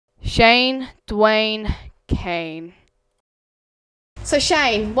Shane, Dwayne, Kane. So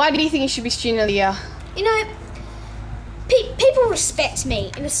Shane, why do you think you should be student of the year? You know, people respect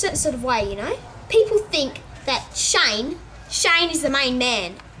me in a certain sort of way, you know? People think that Shane is the main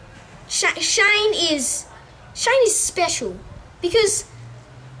man. Shane is special because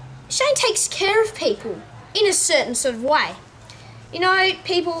Shane takes care of people in a certain sort of way. You know,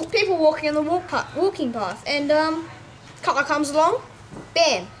 people walking on the walking path, and car comes along,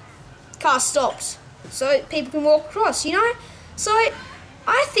 bam, car stops, so people can walk across. You know, so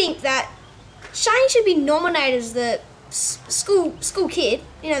I think that Shane should be nominated as the school kid.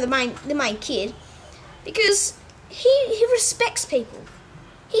 You know, the main kid, because he respects people.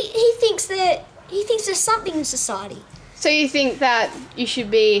 He thinks there's something in society. So you think that you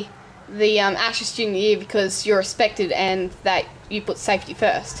should be the Ashes Student of the Year because you're respected and that you put safety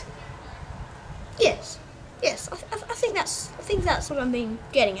first? Yes. I think that's what I'm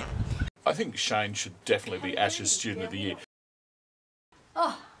getting at. I think Shane should definitely be Ashes Student of the Year.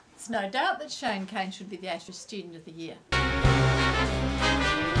 Oh, there's no doubt that Shane Kane should be the Ashes Student of the Year.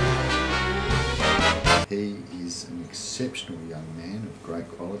 He is an exceptional young man of great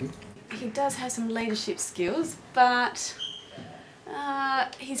quality. He does have some leadership skills, but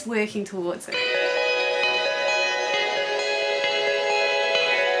he's working towards it.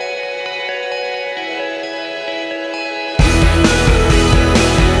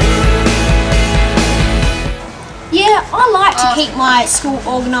 Yeah, I like to keep my school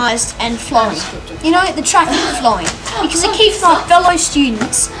organised and flowing. You know, the traffic flowing, because it keeps my fellow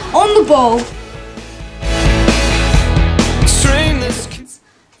students on the ball.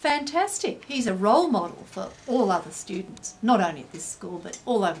 Fantastic. He's a role model for all other students, not only at this school, but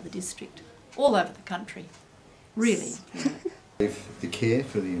all over the district, all over the country. Really. The care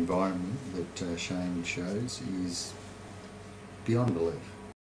for the environment that Shane shows is beyond belief.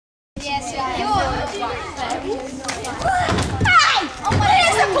 Yes, hey!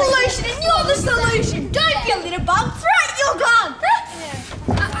 There's the pollution and you're the solution! Don't you little bug, throw it your gun!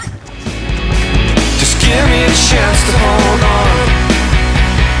 Just give me a chance to hold on.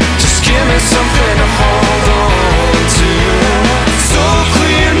 Just give me something to hold on to. So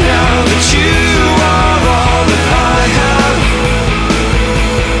clear now that you are all that I have.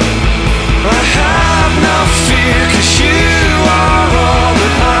 I have no fear, 'cause you are all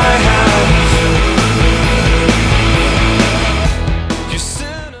that I have. You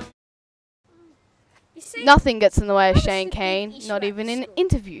sent a Nothing gets in the way of Shane Kane, not even in an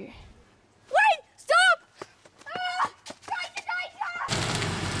interview. Wait! Stop!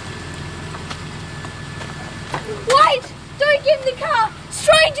 Wait! Don't get in the car!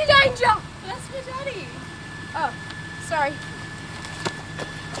 Stranger danger! That's my daddy. Oh, sorry.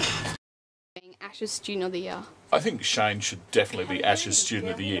 Being Ashes Student of the Year. I think Shane should definitely be Ashes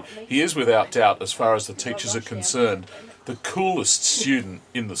Student of the Year. He is without doubt, as far as the teachers are concerned, the coolest student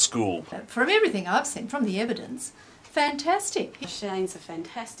in the school. From everything I've seen, from the evidence, fantastic. Shane's a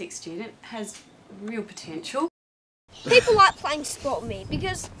fantastic student, has real potential. People like playing sport with me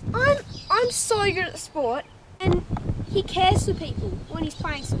because I'm so good at sport, and he cares for people when he's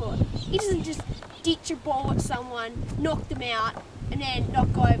playing sport. He doesn't just ditch a ball at someone, knock them out, and then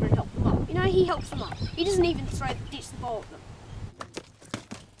not go over and help them up. You know, he helps them up. He doesn't even ditch the ball at them.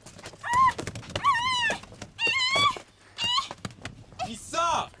 You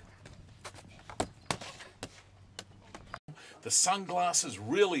suck! The sunglasses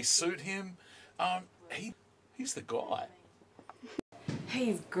really suit him. He's the guy.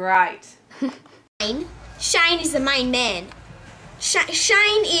 He's great. Shane is the main man.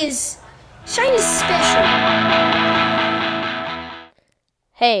 Shane is special.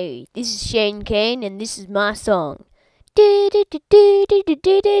 Hey, this is Shane Kane and this is my song.